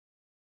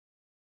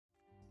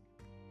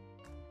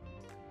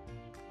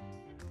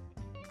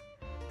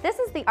This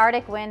is the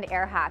Arctic Wind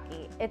air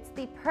hockey. It's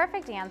the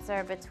perfect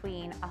answer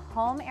between a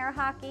home air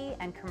hockey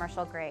and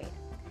commercial grade.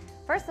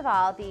 First of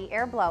all, the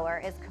air blower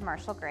is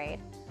commercial grade,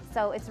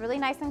 so it's really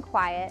nice and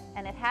quiet,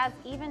 and it has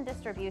even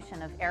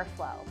distribution of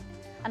airflow.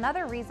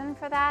 Another reason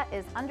for that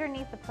is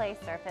underneath the play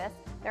surface,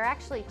 there are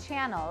actually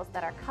channels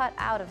that are cut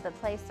out of the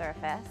play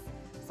surface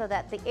so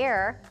that the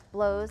air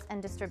blows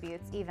and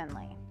distributes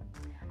evenly.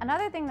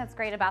 Another thing that's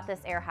great about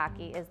this air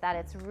hockey is that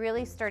it's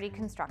really sturdy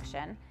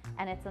construction,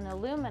 and it's an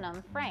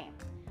aluminum frame.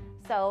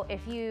 So if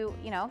you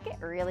get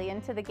really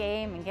into the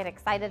game and get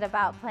excited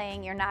about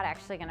playing, you're not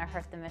actually going to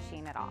hurt the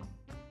machine at all.